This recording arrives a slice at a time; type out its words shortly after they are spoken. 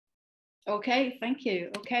Okay, thank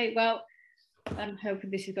you. Okay, well, I'm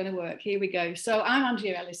hoping this is going to work. Here we go. So I'm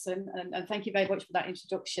Andrea Ellison, and thank you very much for that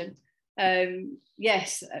introduction.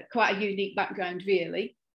 Yes, quite a unique background,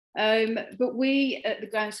 really. But we at the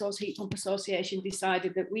Ground Source Heat Pump Association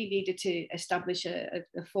decided that we needed to establish a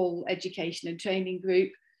full education and training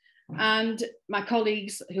group. And my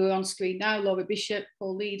colleagues who are on screen now, Laura Bishop,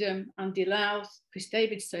 Paul Leedham, Andy Louth, Chris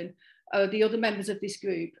Davidson, are the other members of this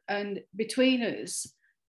group. And between us,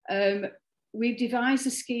 we've devised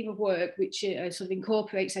a scheme of work which sort of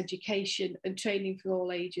incorporates education and training for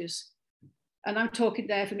all ages. And I'm talking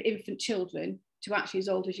there from infant children to actually as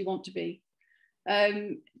old as you want to be.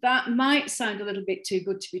 That might sound a little bit too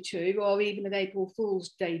good to be true, or even an April Fool's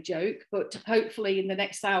Day joke, but hopefully in the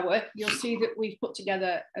next hour, you'll see that we've put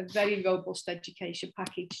together a very robust education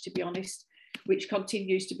package, to be honest, which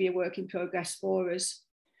continues to be a work in progress for us.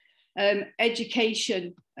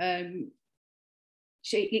 Education,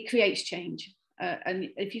 it creates change. And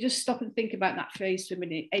if you just stop and think about that phrase for a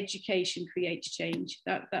minute, education creates change.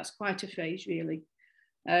 That's quite a phrase, really.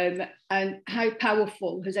 And how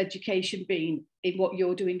powerful has education been in what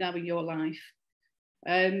you're doing now in your life?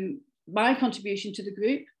 My contribution to the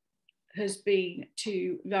group has been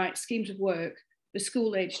to write schemes of work for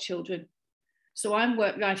school-age children. So I'm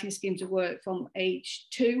writing schemes of work from age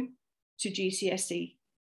 2 to GCSE.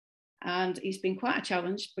 And it's been quite a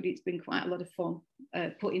challenge, but it's been quite a lot of fun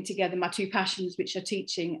putting together my two passions, which are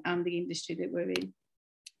teaching and the industry that we're in.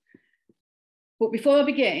 But before I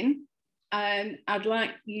begin, I'd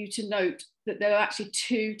like you to note that there are actually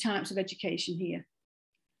two types of education here.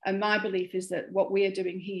 And my belief is that what we are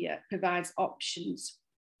doing here provides options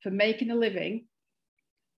for making a living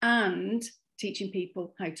and teaching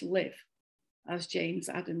people how to live, as James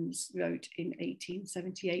Adams wrote in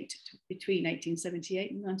 1878, between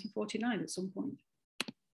 1878 and 1949 at some point.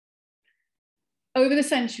 Over the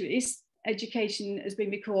centuries, education has been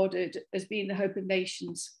recorded as being the hope of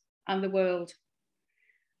nations and the world.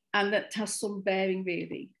 And that has some bearing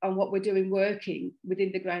really on what we're doing working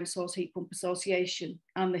within the Ground Source Heat Pump Association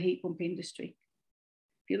and the heat pump industry.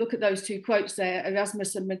 If you look at those two quotes there,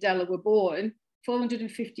 Erasmus and Mandela were born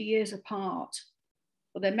 450 years apart,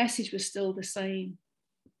 but their message was still the same.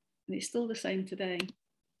 And it's still the same today.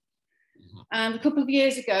 And a couple of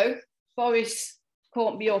years ago, Boris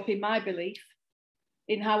caught me up in my belief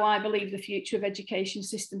in how I believe the future of education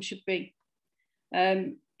system should be.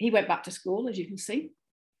 He went back to school, as you can see.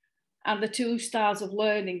 And the two styles of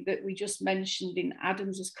learning that we just mentioned in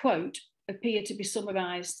Adams's quote appear to be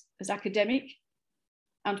summarised as academic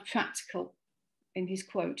and practical in his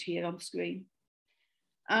quote here on the screen.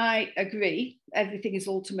 I agree, everything is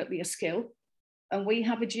ultimately a skill, and we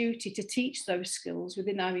have a duty to teach those skills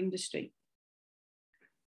within our industry.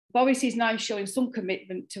 Boris is now showing some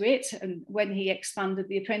commitment to it, and when he expanded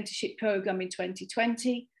the apprenticeship programme in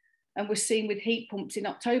 2020, and we're seeing with heat pumps in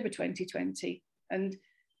October 2020. And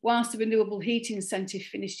whilst the renewable heating incentive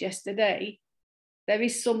finished yesterday, there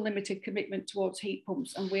is some limited commitment towards heat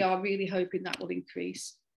pumps, and we are really hoping that will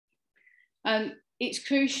increase. And it's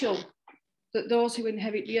crucial that those who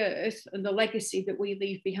inherit the earth and the legacy that we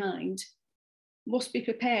leave behind must be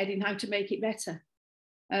prepared in how to make it better.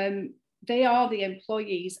 They are the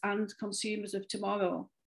employees and consumers of tomorrow,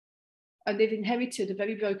 and they've inherited a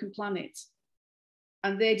very broken planet,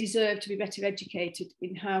 and they deserve to be better educated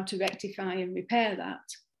in how to rectify and repair that.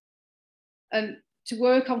 And to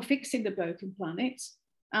work on fixing the broken planet,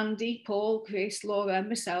 Andy, Paul, Chris, Laura and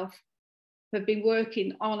myself have been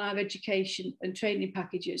working on our education and training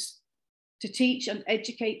packages to teach and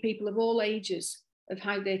educate people of all ages of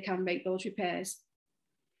how they can make those repairs.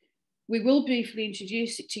 We will briefly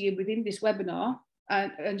introduce it to you within this webinar,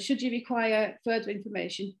 and should you require further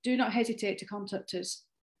information, do not hesitate to contact us.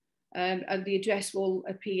 And the address will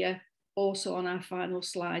appear also on our final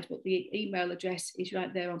slide, but the email address is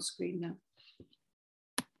right there on screen now.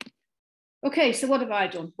 Okay, so what have I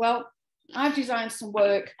done? Well, I've designed some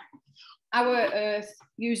work, Our Earth,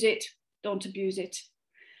 Use It, Don't Abuse It.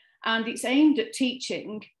 And it's aimed at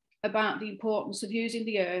teaching about the importance of using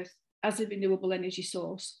the earth as a renewable energy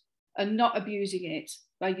source and not abusing it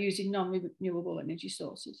by using non-renewable energy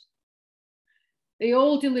sources. They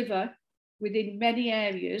all deliver within many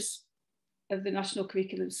areas of the National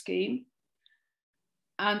Curriculum Scheme,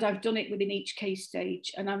 and I've done it within each case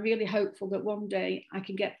stage, and I'm really hopeful that one day I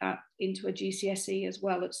can get that into a GCSE as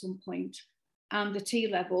well at some point, and the T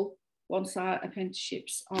level once our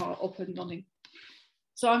apprenticeships are up and running.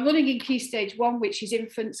 So I'm running in Key Stage 1, which is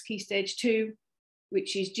infants, Key Stage 2,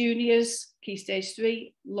 which is juniors, Key Stage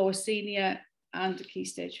 3, lower senior, and Key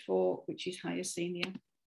Stage 4, which is higher senior.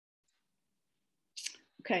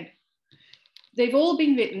 Okay, they've all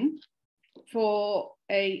been written for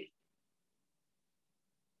a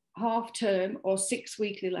half term or 6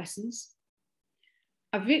 weekly lessons.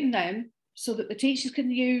 I've written them so that the teachers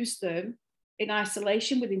can use them in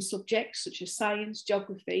isolation within subjects such as science,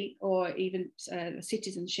 geography, or even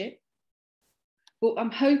citizenship. But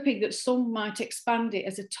I'm hoping that some might expand it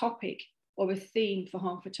as a topic or a theme for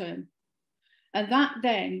half a term. And that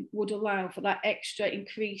then would allow for that extra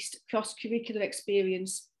increased cross-curricular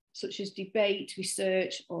experience, such as debate,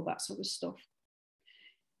 research, all that sort of stuff.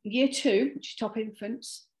 Year 2, which is top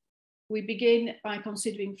infants, we begin by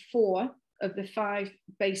considering 4 of the 5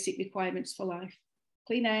 basic requirements for life: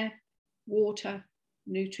 clean air, water,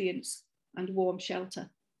 nutrients, and warm shelter.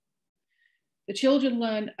 The children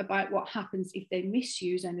learn about what happens if they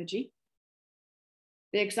misuse energy.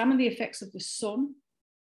 They examine the effects of the sun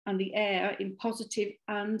and the air in positive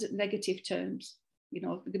and negative terms. You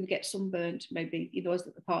know, they're going to get sunburned, maybe, you know, as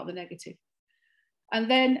the part of the negative. And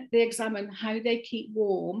then they examine how they keep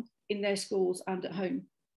warm in their schools and at home.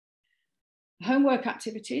 Homework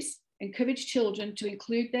activities encourage children to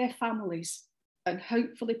include their families and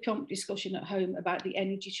hopefully prompt discussion at home about the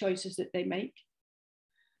energy choices that they make.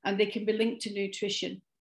 And they can be linked to nutrition.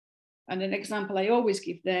 And an example I always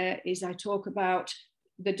give there is I talk about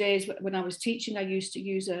the days when I was teaching. I used to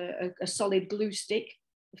use a solid glue stick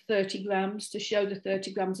of 30 grams to show the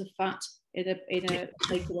 30 grams of fat in a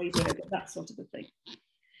takeaway burger, that sort of a thing.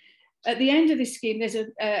 At the end of this scheme, there's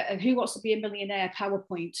a Who Wants to Be a Millionaire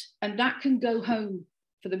PowerPoint, and that can go home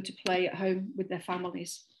for them to play at home with their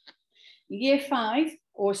families. Year 5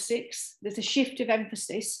 or 6, there's a shift of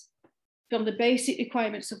emphasis from the basic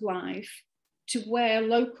requirements of life to where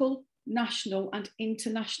local, national, and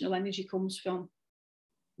international energy comes from,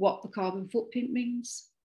 what the carbon footprint means,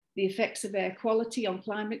 the effects of air quality on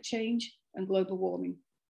climate change and global warming.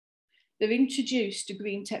 They're introduced to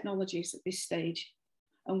green technologies at this stage,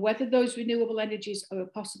 and whether those renewable energies are a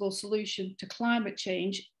possible solution to climate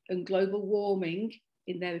change and global warming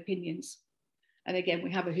in their opinions. And again,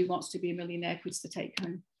 we have a Who Wants to Be a Millionaire quiz to take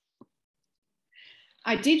home.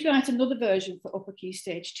 I did write another version for Upper Key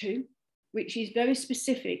Stage 2, which is very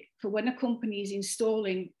specific for when a company is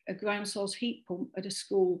installing a ground source heat pump at a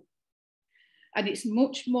school. And it's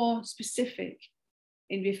much more specific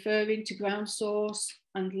in referring to ground source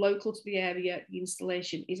and local to the area the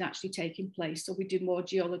installation is actually taking place. So we do more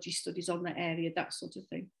geology studies on the area, that sort of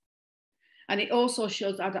thing. And it also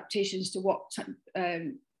shows adaptations to what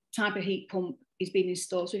type of heat pump is being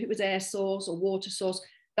installed. So if it was air source or water source,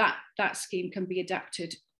 that scheme can be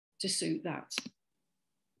adapted to suit that.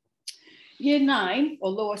 Year 9 or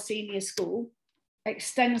lower senior school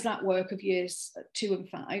extends that work of years 2 and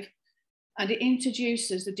 5, and it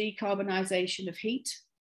introduces the decarbonisation of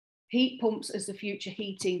heat pumps as the future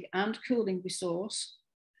heating and cooling resource,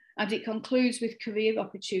 and it concludes with career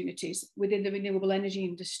opportunities within the renewable energy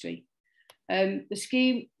industry. The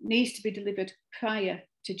scheme needs to be delivered prior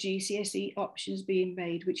to GCSE options being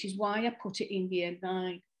made, which is why I put it in year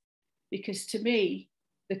 9, because to me,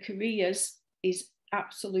 the careers is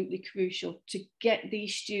absolutely crucial to get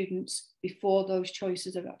these students before those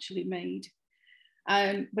choices are actually made.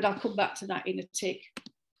 But I'll come back to that in a tick.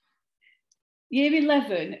 Year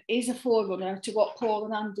 11 is a forerunner to what Paul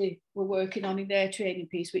and Andy were working on in their training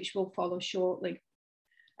piece, which will follow shortly.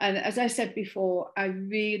 And as I said before, I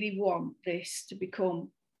really want this to become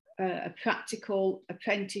a practical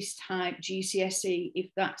apprentice type GCSE,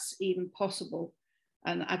 if that's even possible.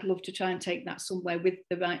 And I'd love to try and take that somewhere with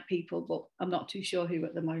the right people, but I'm not too sure who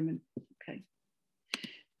at the moment. Okay.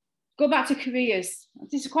 Go back to careers.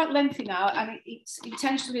 This is quite lengthy now, and it's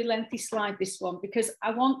intentionally lengthy slide, this one, because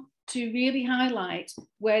I want to really highlight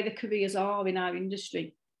where the careers are in our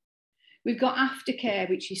industry. We've got aftercare,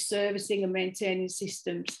 which is servicing and maintaining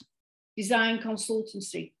systems, design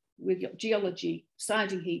consultancy with geology,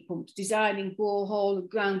 sizing heat pumps, designing borehole and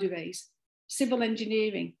ground arrays, civil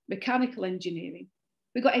engineering, mechanical engineering.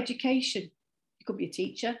 We've got education. You could be a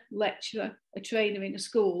teacher, lecturer, a trainer in a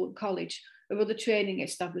school, college, or other training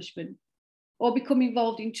establishment, or become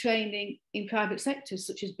involved in training in private sectors,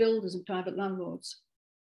 such as builders and private landlords.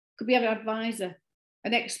 Could be an advisor,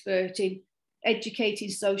 an expert in educating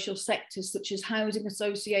social sectors, such as housing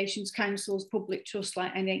associations, councils, public trusts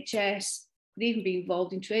like NHS. Could even be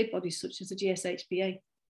involved in trade bodies, such as the GSHPA.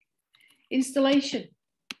 Installation.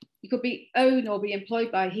 You could be owned or be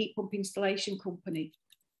employed by a heat pump installation company.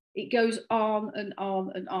 It goes on and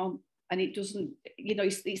on and on, and it doesn't, you know,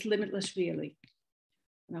 it's limitless really.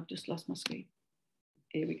 And I've just lost my screen.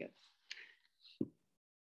 Here we go.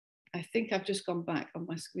 I think I've just gone back on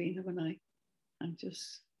my screen, haven't I?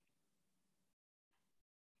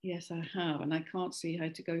 Yes, I have, and I can't see how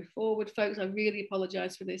to go forward, folks. I really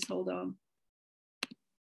apologise for this. Hold on.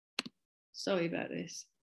 Sorry about this.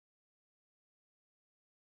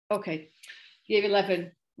 Okay, year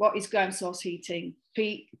 11, what is ground source heating?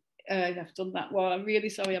 Pete, I've done that one. I'm really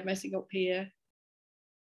sorry, I'm messing up here.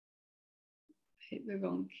 Hit the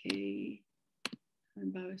wrong key.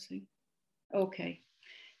 Embarrassing. Okay,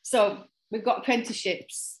 so we've got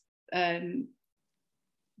apprenticeships that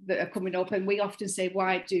are coming up, and we often say,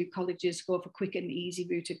 why do colleges go for quick and easy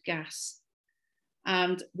route of gas?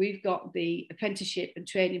 And we've got the apprenticeship and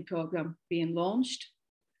training programme being launched,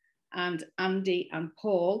 and Andy and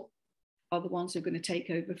Paul are the ones who are going to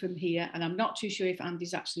take over from here. And I'm not too sure if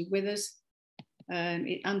Andy's actually with us.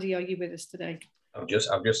 Andy, are you with us today? I've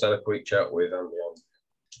just had a quick chat with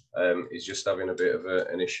Andy. He's just having a bit of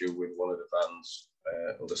an issue with one of the vans,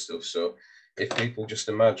 other stuff. So if people just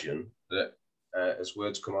imagine that as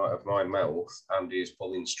words come out of my mouth, Andy is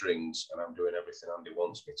pulling strings and I'm doing everything Andy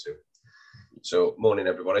wants me to. So morning,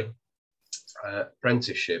 everybody.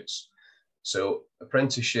 Apprenticeships. So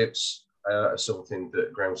apprenticeships are something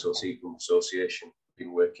that Ground Source Heat Pump Association have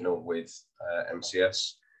been working on with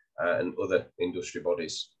MCS and other industry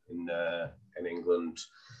bodies in England.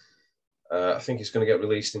 I think it's going to get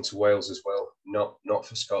released into Wales as well, not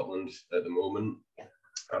for Scotland at the moment. Yeah.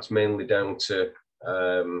 That's mainly down to,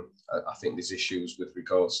 I think there's issues with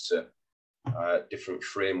regards to different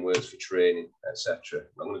frameworks for training, etc.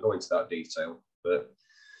 I'm going to go into that detail, but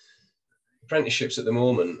apprenticeships at the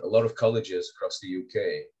moment, a lot of colleges across the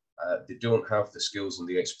UK, they don't have the skills and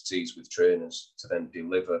the expertise with trainers to then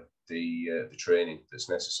deliver the training that's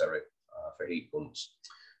necessary for heat pumps.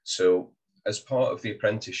 So as part of the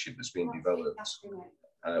apprenticeship that's been developed,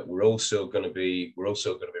 we're also going to be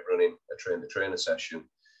running a train the trainer session,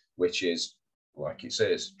 which is, like it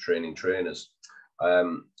says, training trainers.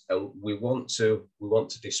 And we want to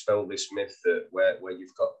dispel this myth that where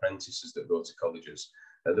you've got apprentices that go to colleges.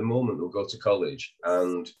 At the moment, they'll go to college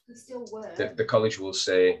and the college will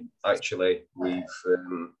say, actually,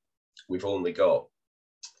 we've only got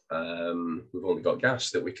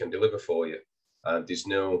gas that we can deliver for you. There's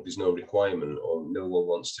no requirement, or no one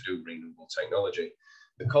wants to do renewable technology.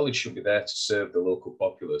 The college should be there to serve the local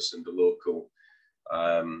populace and the local,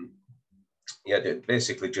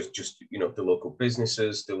 basically just the local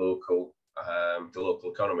businesses, the local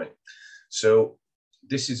economy. So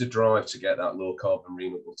this is a drive to get that low carbon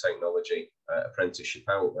renewable technology apprenticeship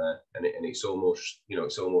out there, and it's almost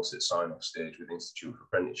at sign-off stage with Institute for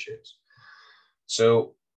Apprenticeships.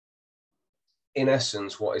 So in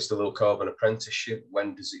essence, what is the low carbon apprenticeship?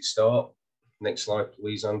 When does it start? Next slide,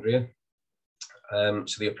 please, Andrea.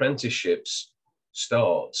 So the apprenticeships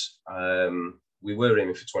start, we were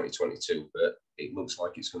aiming for 2022, but it looks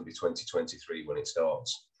like it's going to be 2023 when it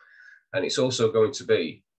starts. And it's also going to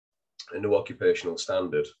be a new occupational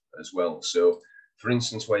standard as well. So for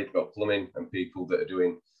instance, where you've got plumbing and people that are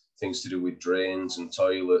doing things to do with drains and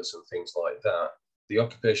toilets and things like that, the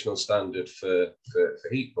occupational standard for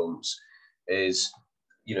heat pumps is,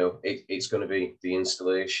 it's going to be the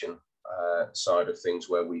installation side of things,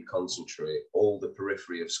 where we concentrate all the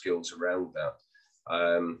periphery of skills around that,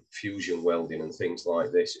 fusion welding and things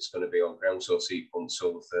like this. It's going to be on ground source heat pumps,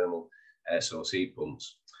 solar thermal, air source heat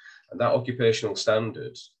pumps. And that occupational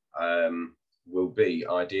standard will be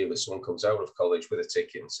ideal if someone comes out of college with a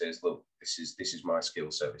ticket and says, look, this is my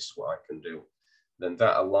skill set, this is what I can do. Then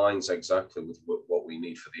that aligns exactly with what we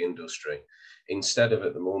need for the industry. Instead of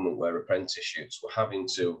at the moment where apprenticeships, we're having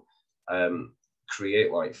to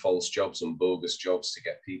create like false jobs and bogus jobs to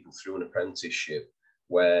get people through an apprenticeship,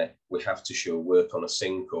 where we have to show work on a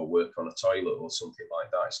sink or work on a toilet or something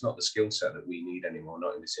like that. It's not the skill set that we need anymore,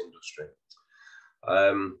 not in this industry.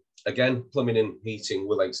 Again, plumbing and heating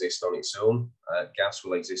will exist on its own. Gas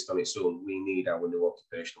will exist on its own. We need our new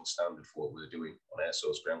occupational standard for what we're doing on air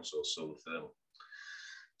source, ground source, solar thermal.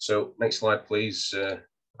 So next slide, please,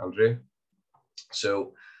 Andrea.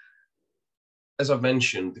 So as I've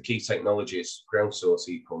mentioned, the key technologies, ground source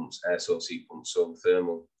heat pumps, air source heat pumps, solar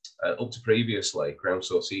thermal. Up to previously, ground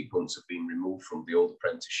source heat pumps have been removed from the old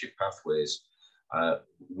apprenticeship pathways.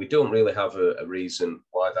 We don't really have a reason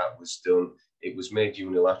why that was done. It was made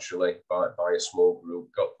unilaterally by a small group,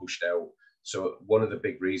 got pushed out. So one of the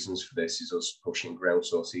big reasons for this is us pushing ground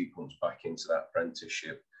source heat pumps back into that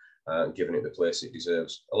apprenticeship and giving it the place it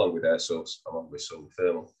deserves, along with air source, along with solar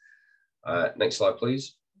thermal. Next slide,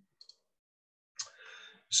 please.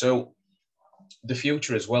 So the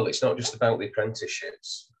future as well, it's not just about the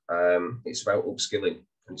apprenticeships, it's about upskilling,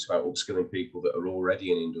 and it's about upskilling people that are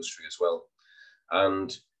already in industry as well.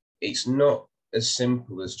 And it's not as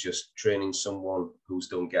simple as just training someone who's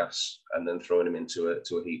done gas and then throwing them into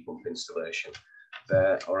a heat pump installation.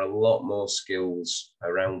 There are a lot more skills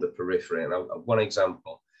around the periphery. And one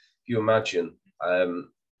example if you imagine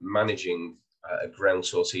managing a ground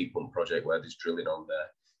source heat pump project where there's drilling on there,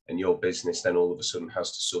 and your business then all of a sudden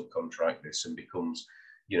has to subcontract this and becomes,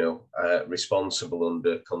 responsible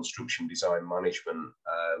under construction design management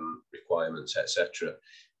requirements, etc.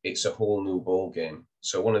 It's a whole new ball game.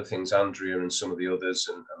 So one of the things Andrea and some of the others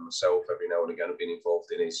and myself every now and again have been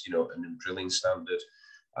involved in is, a new drilling standard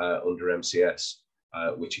under MCS,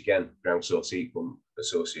 which again, Ground Source Heat Pump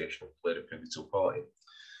Association have played a pivotal part in.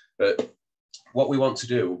 But what we want to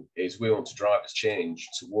do is we want to drive a change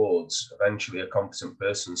towards eventually a competent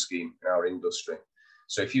person scheme in our industry.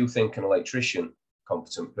 So if you think an electrician,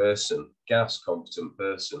 competent person, gas, competent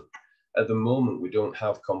person, at the moment we don't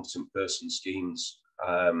have competent person schemes.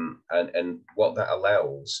 And what that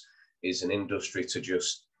allows is an industry to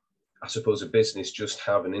just, I suppose a business just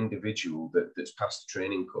have an individual that's passed the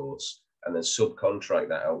training course and then subcontract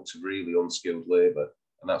that out to really unskilled labour.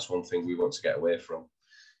 And that's one thing we want to get away from.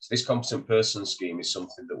 So this competent person scheme is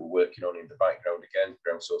something that we're working on in the background again,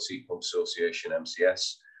 Ground Source Heat Pump Association,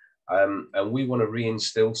 MCS. And we want to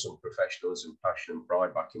reinstill some professionalism, passion and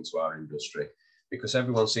pride back into our industry, because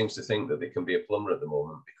everyone seems to think that they can be a plumber at the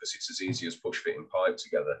moment because it's as easy as push fitting pipe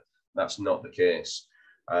together. That's not the case.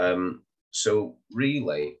 So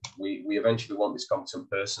really, we eventually want this competent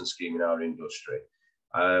person scheme in our industry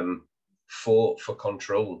for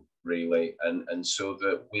control, really, and so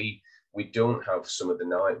that we don't have some of the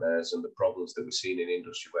nightmares and the problems that we're seeing in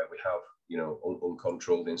industry where we have,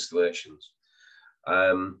 uncontrolled installations.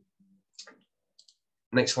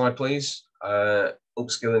 Next slide, please.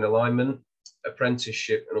 Upskilling alignment,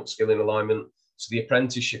 apprenticeship and upskilling alignment. So the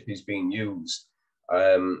apprenticeship is being used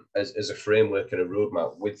as a framework and a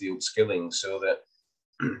roadmap with the upskilling, so that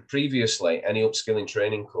previously any upskilling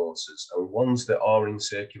training courses and ones that are in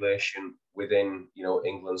circulation within,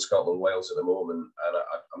 England, Scotland, Wales at the moment, and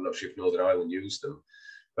I'm not sure if Northern Ireland use them,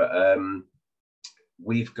 but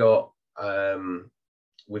we've got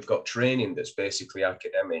training that's basically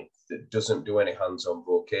academic, that doesn't do any hands-on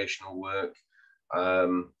vocational work,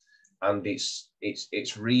 and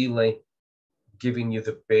it's really giving you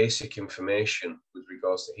the basic information with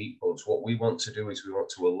regards to heat pumps. What we want to do is we want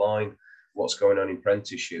to align what's going on in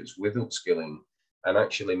apprenticeships with upskilling and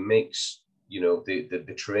actually mix,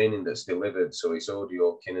 the training that's delivered. So it's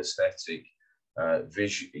audio, kinesthetic,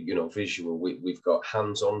 visual. We've got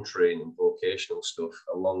hands-on training, vocational stuff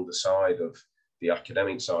along the side of the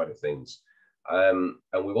academic side of things. And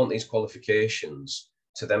we want these qualifications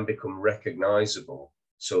to then become recognisable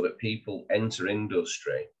so that people enter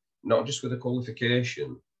industry, not just with a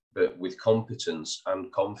qualification, but with competence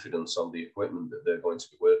and confidence on the equipment that they're going to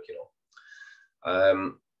be working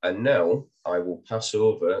on. And now I will pass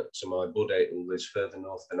over to my buddy who lives further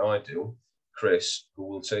north than I do, Chris, who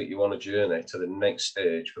will take you on a journey to the next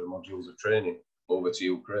stage for the modules of training. Over to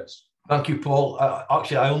you, Chris. Thank you, Paul.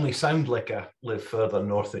 Actually, I only sound like I live further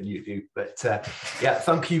north than you do, but yeah,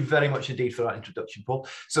 thank you very much indeed for that introduction, Paul.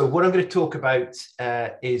 So what I'm going to talk about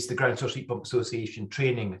is the Ground Source Heat Pump Association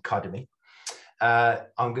Training Academy.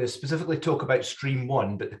 I'm going to specifically talk about Stream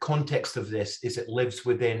 1, but the context of this is it lives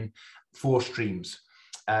within 4 streams.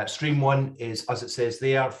 Stream 1 is, as it says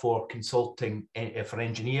there, for consulting for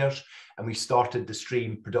engineers, and we started the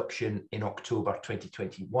stream production in October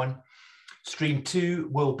 2021. Stream 2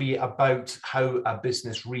 will be about how a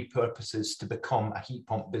business repurposes to become a heat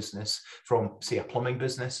pump business from, say, a plumbing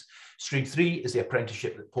business. Stream 3 is the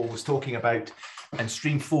apprenticeship that Paul was talking about. And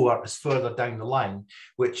Stream 4 is further down the line,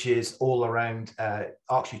 which is all around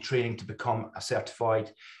actually training to become a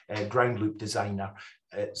certified ground loop designer,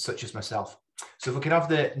 such as myself. So if we can have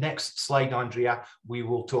the next slide, Andrea, we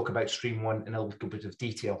will talk about Stream 1 in a little bit of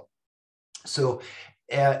detail. So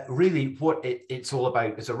really what it's all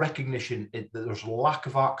about is a recognition that there's a lack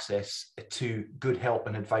of access to good help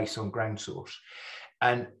and advice on ground source,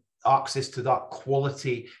 and access to that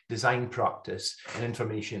quality design practice and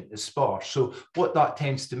information is sparse. So what that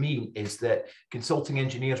tends to mean is that consulting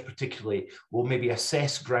engineers particularly will maybe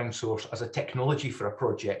assess ground source as a technology for a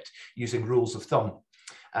project using rules of thumb.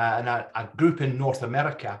 And a group in North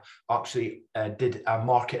America actually did a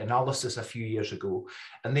market analysis a few years ago,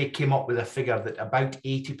 and they came up with a figure that about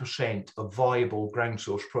 80% of viable ground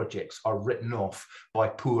source projects are written off by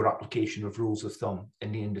poor application of rules of thumb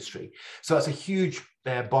in the industry. So that's a huge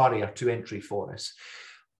barrier to entry for us.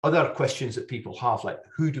 Other questions that people have, like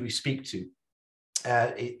who do we speak to?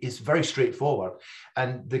 Is very straightforward,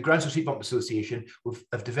 and the Ground Source Heat Pump Association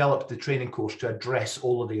have developed the training course to address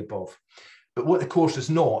all of the above. But what the course is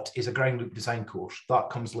not is a ground loop design course. That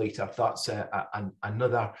comes later. That's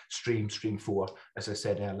another stream, Stream 4, as I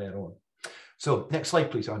said earlier on. So next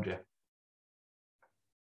slide, please, Andrea.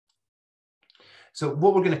 So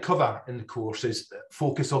what we're going to cover in the course is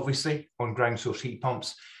focus obviously on ground source heat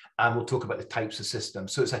pumps, and we'll talk about the types of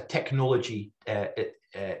systems. So it's a technology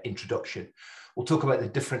introduction. We'll talk about the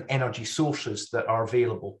different energy sources that are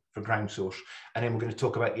available for ground source, and then we're going to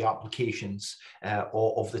talk about the applications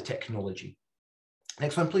of the technology.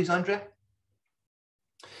 Next one, please, Andrea.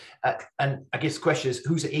 And I guess the question is,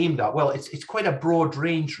 who's it aimed at? Well, it's quite a broad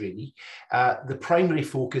range, really. The primary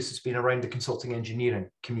focus has been around the consulting engineering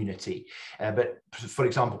community. But for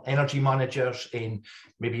example, energy managers,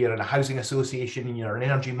 maybe you're in a housing association and you're an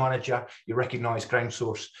energy manager, you recognise ground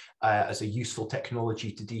source as a useful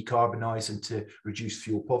technology to decarbonise and to reduce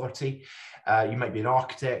fuel poverty. You might be an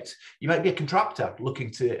architect, you might be a contractor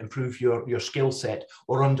looking to improve your skill set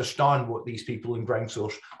or understand what these people in ground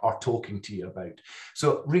source are talking to you about.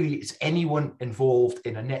 So really, it's anyone involved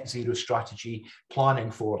in a net zero strategy,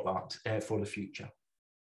 planning for that for the future.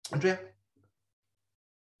 Andrea?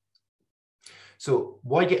 So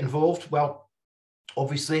why get involved? Well,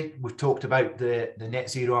 obviously, we've talked about the net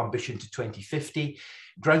zero ambition to 2050.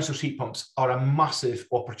 Ground source heat pumps are a massive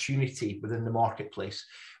opportunity within the marketplace.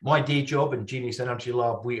 My day job in Genius Energy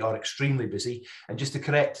Lab, we are extremely busy. And just to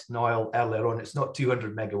correct Niall earlier on, it's not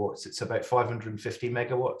 200 megawatts, it's about 550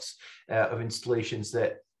 megawatts of installations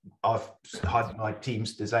that I've had my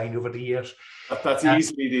teams design over the years. That's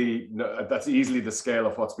easily the scale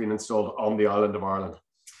of what's been installed on the island of Ireland.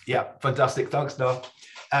 Yeah, fantastic. Thanks, Noel.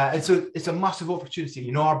 And so it's a massive opportunity.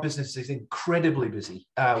 You know, our business is incredibly busy.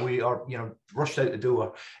 We are, rushed out the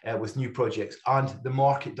door with new projects, and the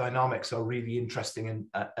market dynamics are really interesting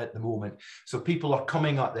at the moment. So people are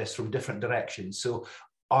coming at this from different directions. So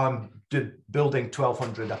I'm building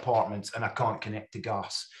 1,200 apartments and I can't connect to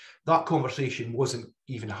gas. That conversation wasn't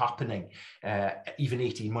even happening even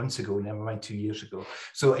 18 months ago, never mind 2 years ago.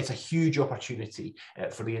 So it's a huge opportunity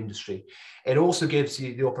for the industry. It also gives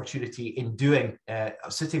you the opportunity in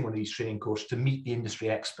sitting on these training courses to meet the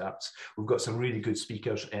industry experts. We've got some really good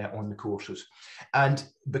speakers on the courses. And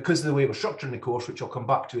because of the way we're structuring the course, which I'll come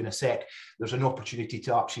back to in a sec, there's an opportunity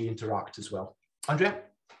to actually interact as well. Andrea?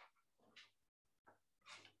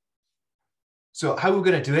 So how we're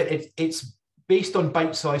going to do it, it's based on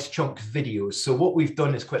bite-sized chunk videos. So what we've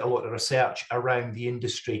done is quite a lot of research around the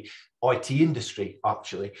industry, IT industry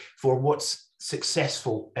actually, for what's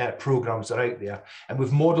successful programs are out there. And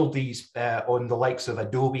we've modeled these on the likes of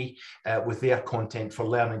Adobe with their content for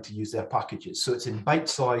learning to use their packages. So it's in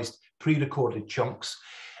bite-sized pre-recorded chunks.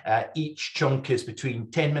 Each chunk is between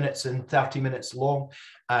 10 minutes and 30 minutes long,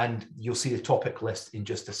 and you'll see the topic list in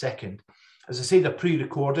just a second. As I say, they're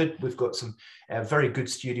pre-recorded. We've got some very good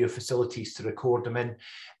studio facilities to record them in,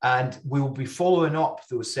 and we will be following up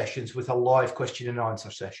those sessions with a live question and answer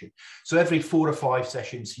session. So every 4 or 5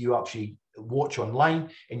 sessions you actually watch online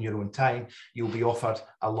in your own time, you'll be offered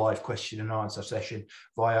a live question and answer session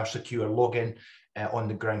via our secure login on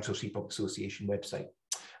the Ground Source Heat Pump Association website.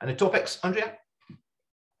 And the topics, Andrea?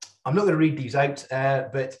 I'm not going to read these out,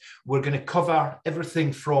 but we're going to cover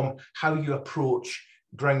everything from how you approach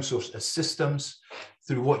ground source as systems,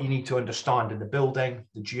 through what you need to understand in the building,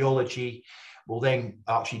 the geology. We'll then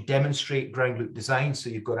actually demonstrate ground loop design, so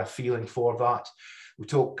you've got a feeling for that. We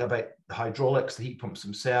talk about the hydraulics, the heat pumps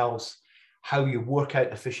themselves, how you work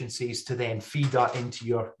out efficiencies to then feed that into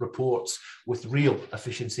your reports with real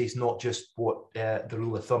efficiencies, not just what the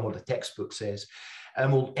rule of thumb or the textbook says.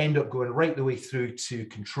 And we'll end up going right the way through to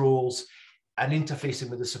controls and interfacing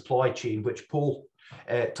with the supply chain, which Paul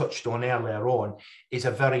touched on earlier on, is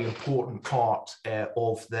a very important part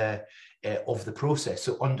of the process.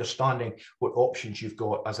 So understanding what options you've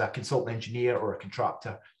got as a consultant engineer or a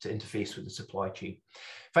contractor to interface with the supply chain.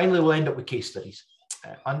 Finally, we'll end up with case studies.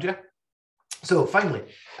 Andrea? So finally,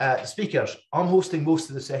 speakers, I'm hosting most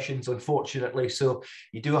of the sessions, unfortunately, so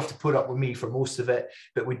you do have to put up with me for most of it,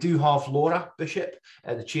 but we do have Laura Bishop,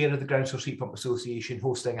 the chair of the Ground Source Heat Pump Association,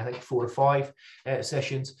 hosting, I think, 4 or 5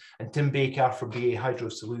 sessions, and Tim Baker from BA Hydro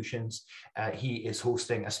Solutions, he is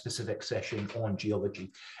hosting a specific session on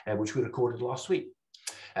geology, which we recorded last week.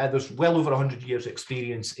 There's well over 100 years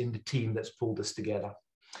experience in the team that's pulled this together.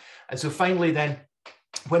 And so finally then,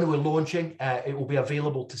 when we're launching, it will be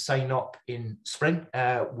available to sign up in spring.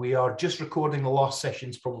 We are just recording the last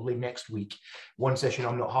sessions probably next week. One session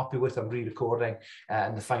I'm not happy with, I'm re-recording,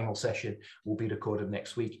 and the final session will be recorded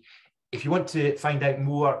next week. If you want to find out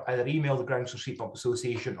more, either email the Ground Source Heat Pump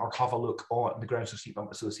Association or have a look on the Ground Source Heat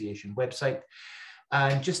Pump Association website.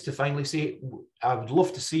 And just to finally say, I would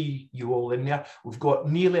love to see you all in there. We've got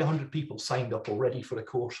nearly 100 people signed up already for the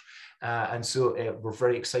course. And so we're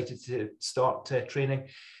very excited to start training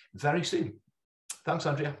very soon. Thanks,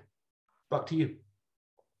 Andrea. Back to you.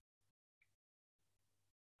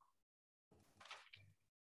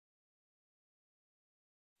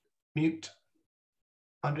 mute.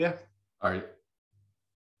 Andrea?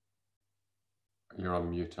 You're on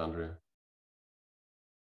mute, Andrea.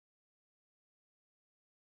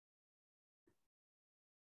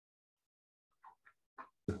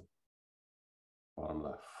 Bottom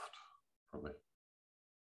left, probably.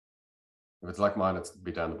 If it's like mine, it's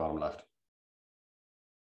be down the bottom left.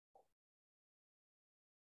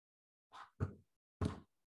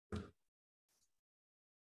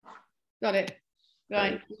 Got it.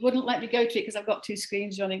 Right. You wouldn't let me go to it because I've got two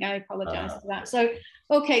screens running. I apologise for that. So,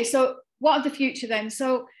 okay, so what of the future then?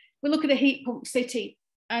 So we look at a heat pump city,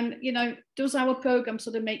 and, you know, does our programme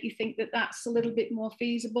sort of make you think that that's a little bit more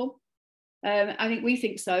feasible? I think we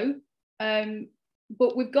think so.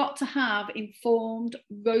 But we've got to have informed,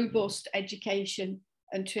 robust education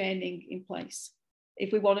and training in place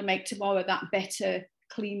if we want to make tomorrow that better,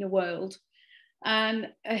 cleaner world. And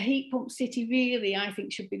a heat pump city really, I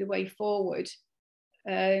think, should be the way forward,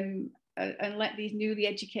 and let these newly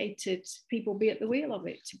educated people be at the wheel of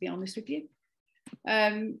it, to be honest with you.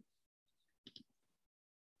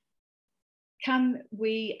 Can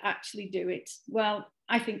we actually do it? Well,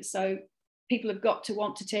 I think so. People have got to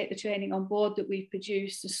want to take the training on board that we've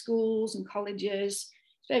produced. The schools and colleges,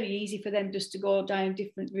 it's very easy for them just to go down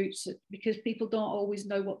different routes because people don't always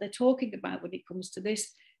know what they're talking about when it comes to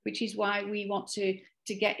this, which is why we want to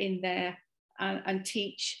get in there and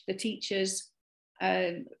teach the teachers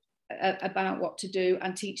about what to do,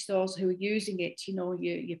 and teach those who are using it, you know,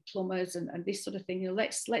 your plumbers and this sort of thing. You know,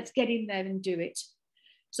 let's get in there and do it.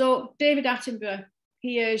 So David Attenborough,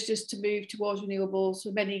 he urged us to move towards renewables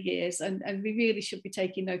for many years, and we really should be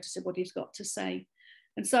taking notice of what he's got to say.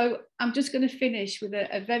 And so I'm just going to finish with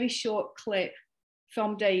a very short clip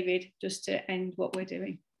from David just to end what we're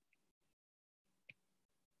doing.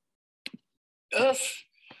 Earth,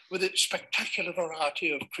 with its spectacular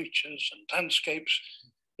variety of creatures and landscapes,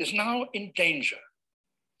 is now in danger.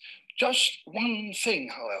 Just one thing,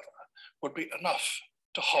 however, would be enough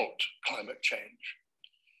to halt climate change.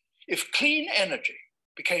 If clean energy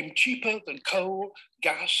became cheaper than coal,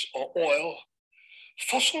 gas, or oil,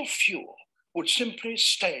 fossil fuel would simply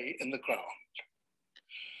stay in the ground.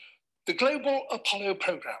 The global Apollo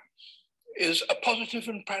program is a positive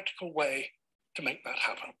and practical way to make that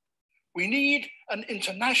happen. We need an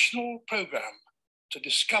international program to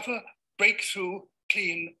discover breakthrough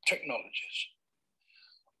clean technologies.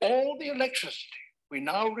 All the electricity we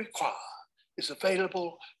now require is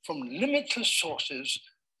available from limitless sources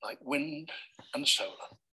like wind and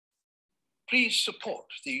solar. Please support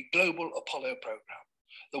the Global Apollo program,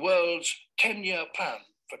 the world's 10-year plan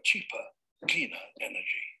for cheaper, cleaner energy.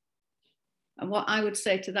 And what I would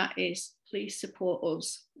say to that is, please support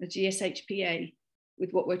us, the GSHPA,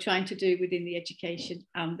 with what we're trying to do within the education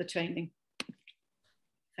and the training.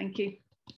 Thank you.